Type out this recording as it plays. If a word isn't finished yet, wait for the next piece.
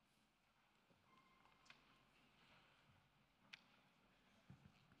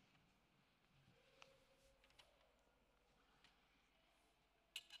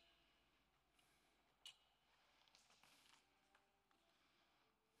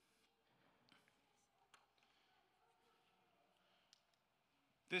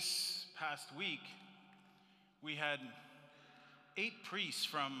This past week, we had 8 priests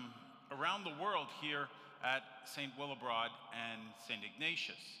from around the world here at St. Willibrord and St.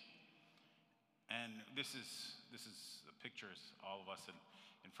 Ignatius. And this is the pictures, all of us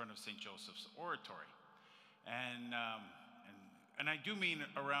in front of St. Joseph's Oratory. And I do mean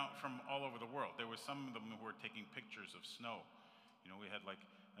around from all over the world. There were some of them who were taking pictures of snow. You know, we had like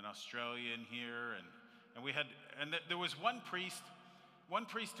an Australian here, and there was one priest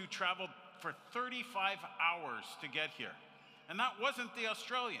who traveled for 35 hours to get here. And that wasn't the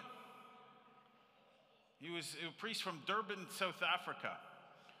Australian. He was a priest from Durban, South Africa,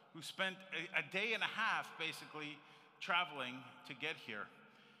 who spent a day and a half basically traveling to get here.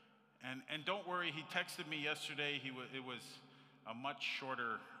 And don't worry, he texted me yesterday. It was a much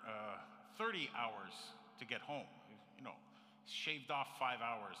shorter 30 hours to get home. You know, shaved off 5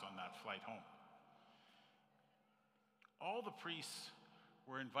 hours on that flight home. All the priests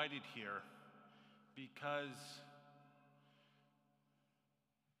were invited here because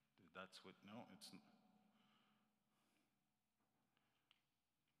that's what, no, it's not.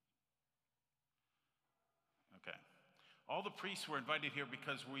 Okay. All the priests were invited here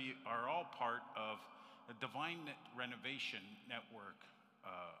because we are all part of a divine renovation network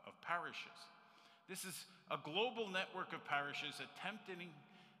of parishes. This is a global network of parishes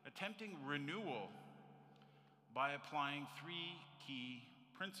attempting renewal by applying 3 key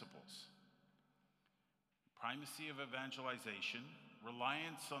principles: primacy of evangelization,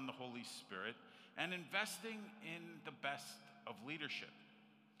 reliance on the Holy Spirit, and investing in the best of leadership.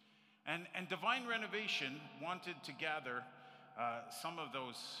 And Divine Renovation wanted to gather some of the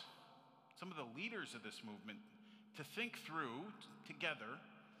leaders of this movement to think through together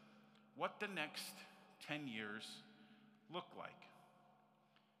what the next 10 years look like.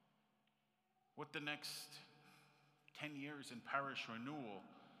 What the next 10 years in parish renewal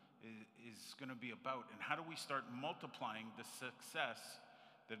is going to be about, and how do we start multiplying the success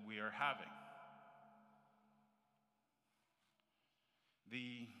that we are having.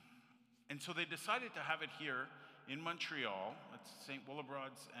 And so they decided to have it here in Montreal at St.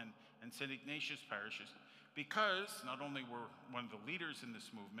 Willibrord's and St. Ignatius parishes, because not only we're one of the leaders in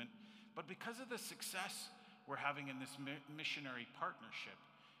this movement, but because of the success we're having in this missionary partnership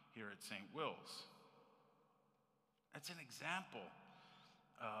here at St. Will's. That's an example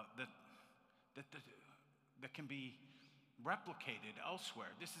that can be replicated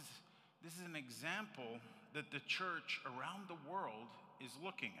elsewhere. This is an example that the church around the world is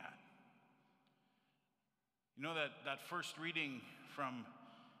looking at. You know that first reading from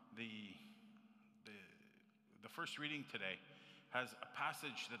the first reading today has a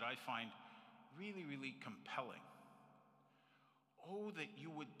passage that I find really, really compelling. Oh, that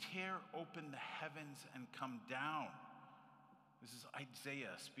you would tear open the heavens and come down. This is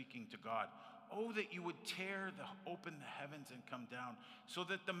Isaiah speaking to God. Oh, that you would open the heavens and come down, so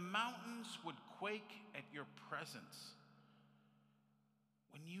that the mountains would quake at your presence.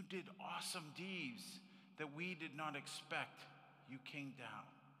 When you did awesome deeds that we did not expect, you came down.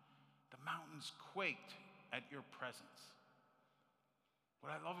 The mountains quaked at your presence.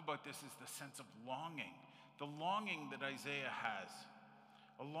 What I love about this is the sense of longing, the longing that Isaiah has,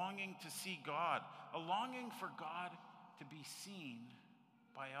 a longing to see God, a longing for God to be seen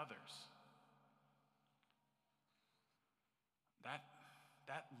by others.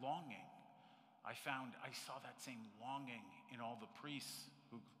 That longing, I saw that same longing in all the priests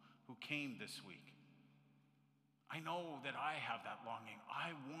who came this week. I know that I have that longing.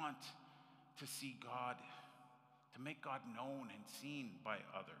 I want to see God, to make God known and seen by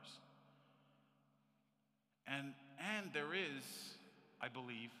others. And there is, I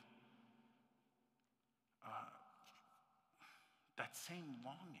believe, that same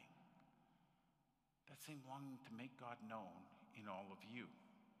longing to make God known in all of you.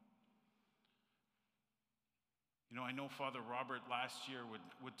 You know, I know Father Robert last year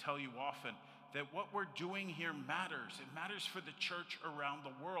would tell you often that what we're doing here matters. It matters for the church around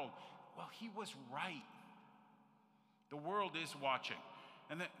the world. Well, he was right. The world is watching.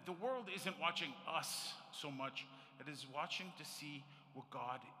 And the world isn't watching us so much. It is watching to see what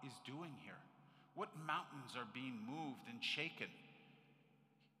God is doing here. What mountains are being moved and shaken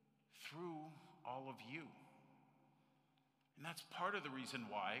through all of you. And that's part of the reason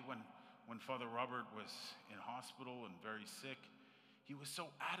why when Father Robert was in hospital and very sick, he was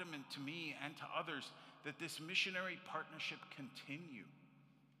so adamant to me and to others that this missionary partnership continue.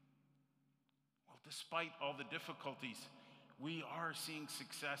 Well, despite all the difficulties, we are seeing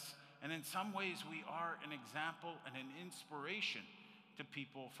success, and in some ways we are an example and an inspiration to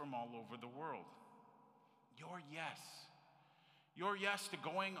people from all over the world. Your yes, Your yes to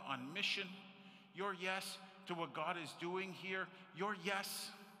going on mission. Your yes to what God is doing here. Your yes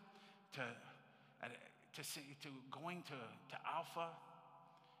to going to Alpha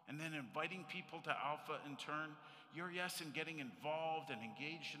and then inviting people to Alpha in turn. Your yes in getting involved and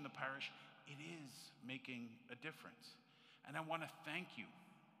engaged in the parish. It is making a difference. And I want to thank you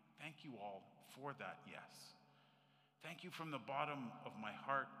all for that yes. Thank you from the bottom of my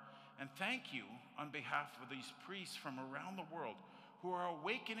heart. And thank you on behalf of these priests from around the world who are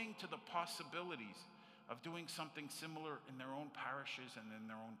awakening to the possibilities of doing something similar in their own parishes and in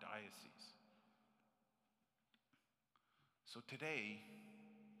their own dioceses. So today,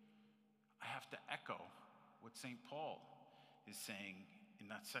 I have to echo what St. Paul is saying in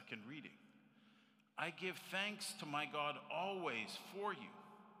that second reading. I give thanks to my God always for you,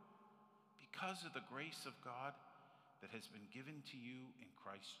 because of the grace of God that has been given to you in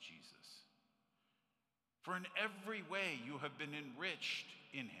Christ Jesus. For in every way you have been enriched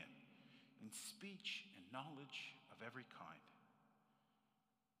in him, in speech and knowledge of every kind.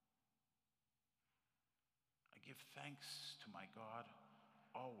 I give thanks to my God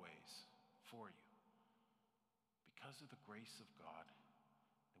always for you, because of the grace of God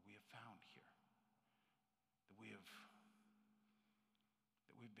that we have found here,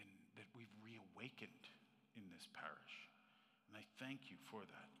 that we've reawakened in this parish. And I thank you for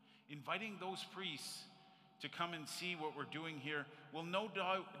that. Inviting those priests to come and see what we're doing here will no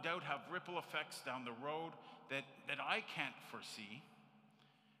doubt have ripple effects down the road that I can't foresee.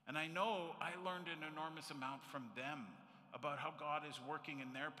 And I know I learned an enormous amount from them about how God is working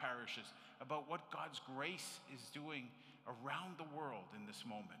in their parishes, about what God's grace is doing around the world in this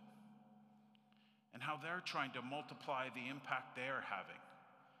moment, and how they're trying to multiply the impact they're having.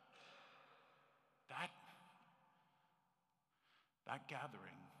 That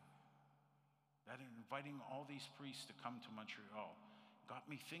gathering, that inviting all these priests to come to Montreal, got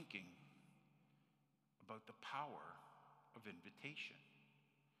me thinking about the power of invitation.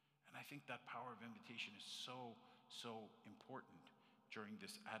 And I think that power of invitation is so, so important during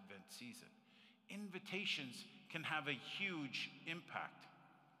this Advent season. Invitations can have a huge impact.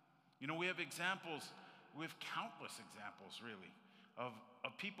 You know, we have countless examples, really, of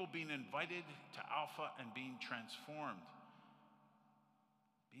people being invited to Alpha and being transformed,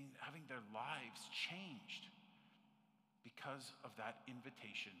 having their lives changed because of that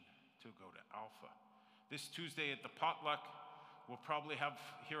invitation to go to Alpha. This Tuesday at the potluck, we'll probably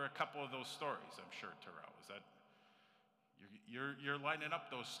hear a couple of those stories, I'm sure, Terrell. Is that you're lining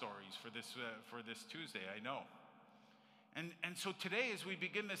up those stories for this Tuesday, I know. And so today, as we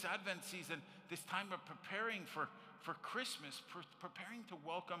begin this Advent season, this time of preparing for Christmas, preparing to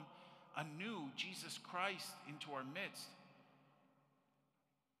welcome a new Jesus Christ into our midst,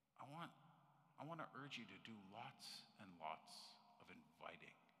 I want to urge you to do lots and lots of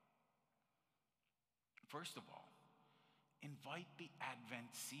inviting. First of all, invite the Advent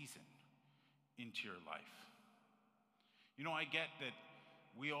season into your life. You know, I get that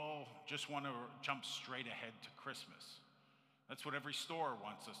we all just want to jump straight ahead to Christmas. That's what every store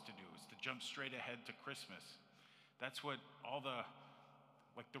wants us to do, is to jump straight ahead to Christmas. That's what all there's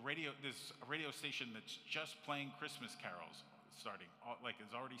a radio station that's just playing Christmas carols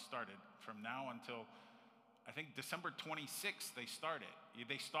has already started from now until, I think, December 26th they start it.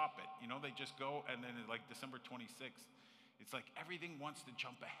 They stop it. You know, they just go, and then like December 26th, it's like everything wants to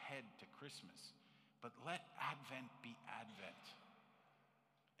jump ahead to Christmas. But let Advent be Advent.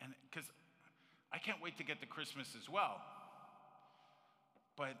 And because I can't wait to get to Christmas as well.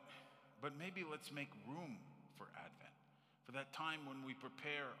 But maybe let's make room for Advent, for that time when we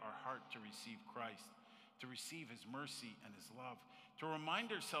prepare our heart to receive Christ, to receive his mercy and his love, to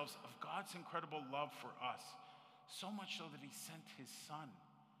remind ourselves of God's incredible love for us, so much so that he sent his son,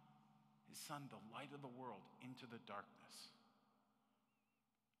 the light of the world, into the darkness.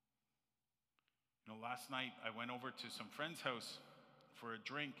 You know, last night I went over to some friend's house for a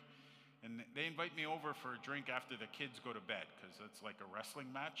drink, and they invite me over for a drink after the kids go to bed, because it's like a wrestling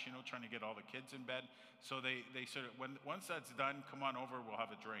match, you know, trying to get all the kids in bed. So they sort of, once that's done, come on over, we'll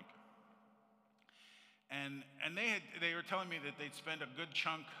have a drink. And they were telling me that they'd spend a good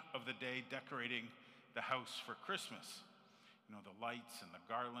chunk of the day decorating the house for Christmas. You know, the lights and the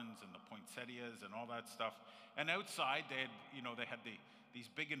garlands and the poinsettias and all that stuff. And outside they had these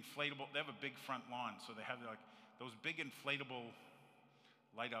big inflatable, they have a big front lawn, so they have like those big inflatable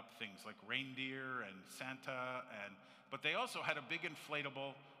light up things like reindeer and Santa, but they also had a big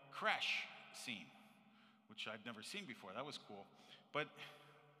inflatable creche scene, which I'd never seen before. That was cool. But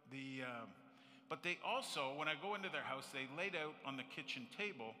they also, when I go into their house, they laid out on the kitchen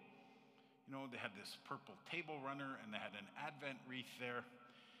table, You know, they had this purple table runner and they had an Advent wreath there.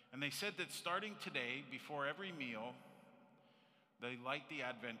 And they said that starting today, before every meal, they light the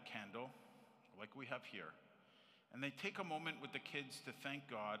Advent candle, like we have here, and they take a moment with the kids to thank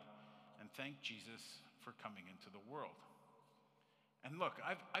God and thank Jesus for coming into the world. And look,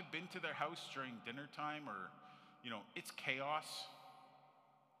 I've been to their house during dinner time, or, you know, it's chaos.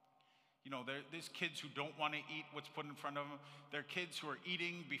 You know, there's kids who don't want to eat what's put in front of them. There are kids who are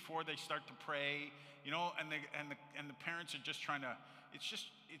eating before they start to pray, you know, and the parents are just trying to,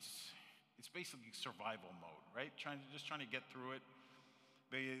 it's basically survival mode, right? Trying to get through it.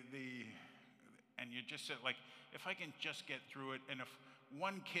 And you just said, like, if I can just get through it, and if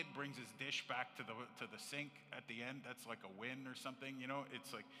one kid brings his dish back to the sink at the end, that's like a win or something, you know?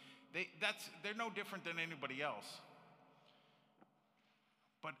 It's like, they're no different than anybody else.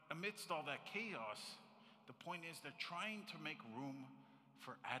 But amidst all that chaos, the point is they're trying to make room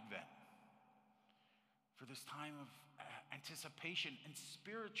for Advent, for this time of anticipation and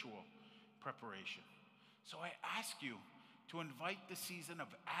spiritual preparation. So I ask you to invite the season of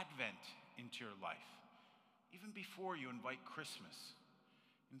Advent into your life. Even before you invite Christmas,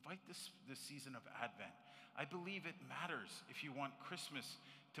 invite this season of Advent. I believe it matters if you want Christmas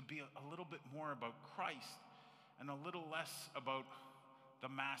to be a little bit more about Christ and a little less about the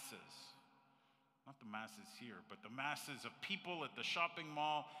masses. Not the masses here, but the masses of people at the shopping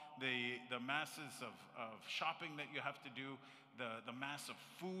mall, the masses of shopping that you have to do, the mass of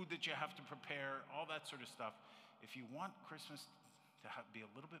food that you have to prepare, all that sort of stuff. If you want Christmas to be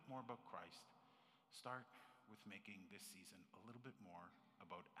a little bit more about Christ, start with making this season a little bit more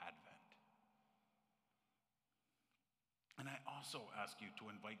about Advent. And I also ask you to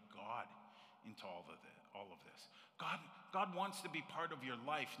invite God into all of this. God wants to be part of your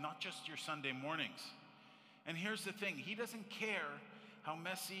life, not just your Sunday mornings. And here's the thing, he doesn't care how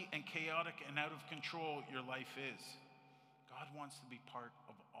messy and chaotic and out of control your life is. God wants to be part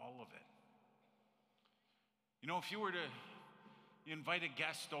of all of it. You know, if you invite a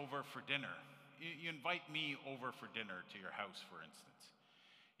guest over for dinner, you invite me over for dinner to your house, for instance.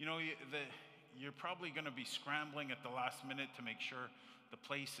 You know, you're probably going to be scrambling at the last minute to make sure the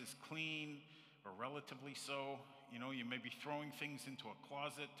place is clean, or relatively so. You know, you may be throwing things into a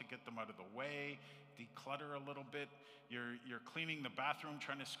closet to get them out of the way, declutter a little bit. You're cleaning the bathroom,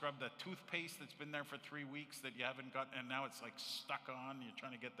 trying to scrub that toothpaste that's been there for 3 weeks that you haven't got, and now it's like stuck on. You're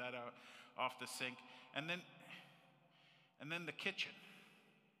trying to get that out off the sink. And then the kitchen.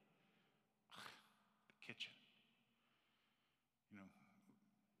 The kitchen. You know,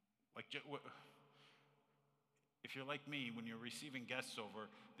 like, if you're like me, when you're receiving guests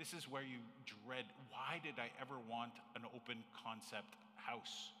over, this is where you dread, why did I ever want an open concept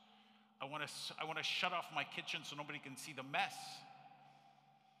house? I want to shut off my kitchen so nobody can see the mess.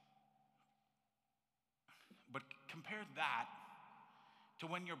 But compare that to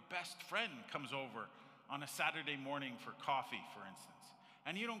when your best friend comes over on a Saturday morning for coffee, for instance.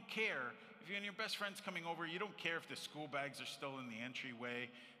 And you don't care, if you and your best friend's coming over, you don't care if the school bags are still in the entryway,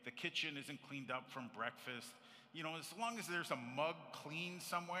 the kitchen isn't cleaned up from breakfast. You know, as long as there's a mug clean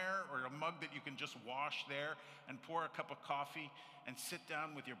somewhere, or a mug that you can just wash there and pour a cup of coffee and sit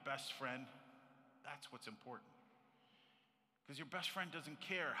down with your best friend, that's what's important. Because your best friend doesn't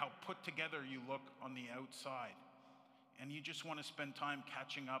care how put together you look on the outside. And you just want to spend time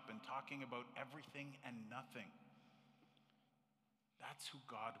catching up and talking about everything and nothing. That's who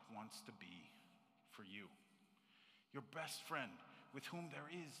God wants to be for you. Your best friend with whom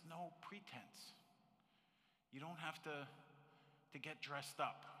there is no pretense. You don't have to get dressed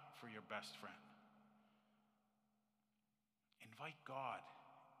up for your best friend. Invite God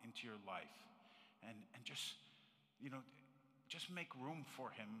into your life and just, you know, just make room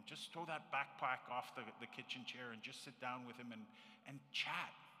for him. Just throw that backpack off the kitchen chair and just sit down with him and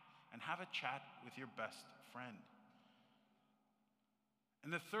chat and have a chat with your best friend.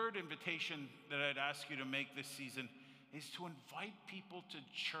 And the third invitation that I'd ask you to make this season is to invite people to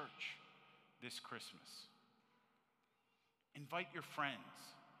church this Christmas. Invite your friends.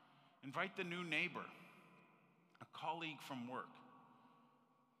 Invite the new neighbor, a colleague from work.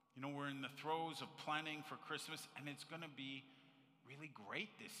 You know, we're in the throes of planning for Christmas, and it's going to be really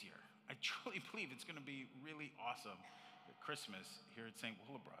great this year. I truly believe it's going to be really awesome at Christmas here at St.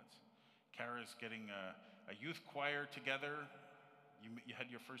 Willibrord's. Kara's getting a youth choir together. You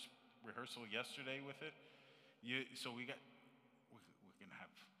had your first rehearsal yesterday with it. So we're going to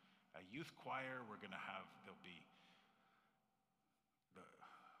have a youth choir. There'll be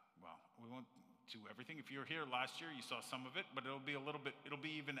we won't do everything. If you were here last year, you saw some of it, but it'll be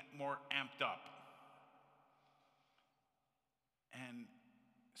even more amped up. And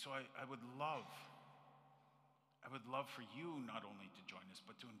so I would love for you not only to join us,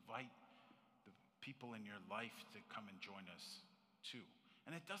 but to invite the people in your life to come and join us too.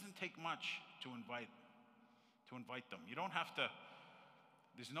 And it doesn't take much to invite them. You don't have to,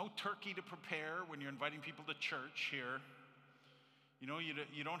 there's no turkey to prepare when you're inviting people to church here. You know,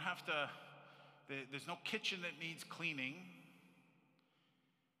 you don't have to, there's no kitchen that needs cleaning.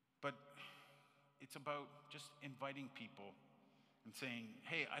 But it's about just inviting people and saying,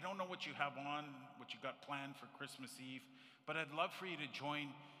 hey, I don't know what you have on, what you got planned for Christmas Eve, but I'd love for you to join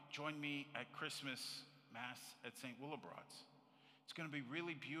me at Christmas Mass at St. Willibrord's. It's going to be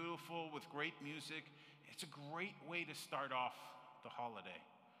really beautiful with great music. It's a great way to start off the holiday.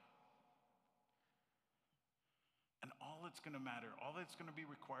 And all that's going to matter, all that's going to be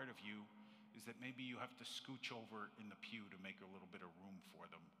required of you is that maybe you have to scooch over in the pew to make a little bit of room for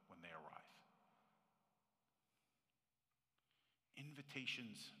them when they arrive.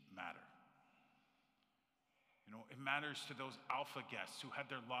 Invitations matter. You know, it matters to those Alpha guests who had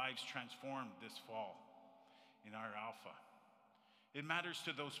their lives transformed this fall in our Alpha. It matters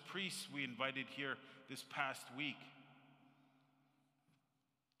to those priests we invited here this past week.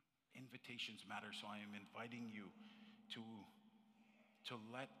 Invitations matter, so I am inviting you to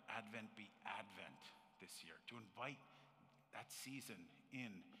let Advent be Advent this year, to invite that season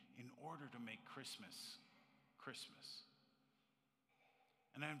in order to make Christmas Christmas.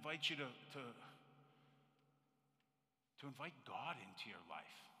 And I invite you to invite God into your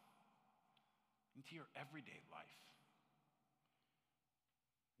life, into your everyday life,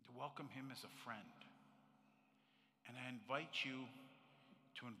 to welcome him as a friend. And I invite you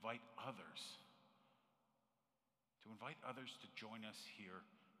to invite others to join us here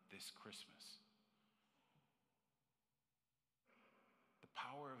this Christmas. The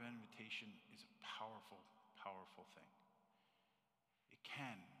power of invitation is a powerful, powerful thing. It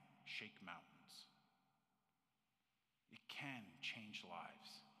can shake mountains. It can change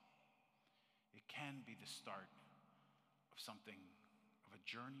lives. It can be the start of something, of a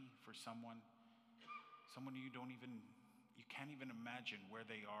journey for someone you can't even imagine where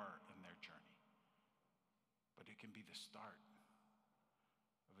they are in their journey. But it can be the start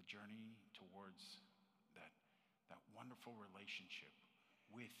of a journey towards that wonderful relationship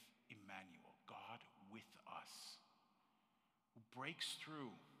with Emmanuel, God with us, who breaks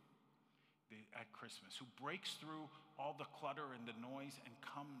through at Christmas, who breaks through all the clutter and the noise and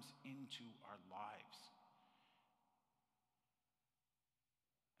comes into our lives.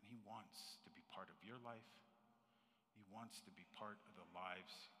 And he wants to be part of your life. He wants to be part of the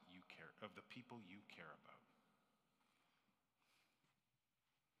lives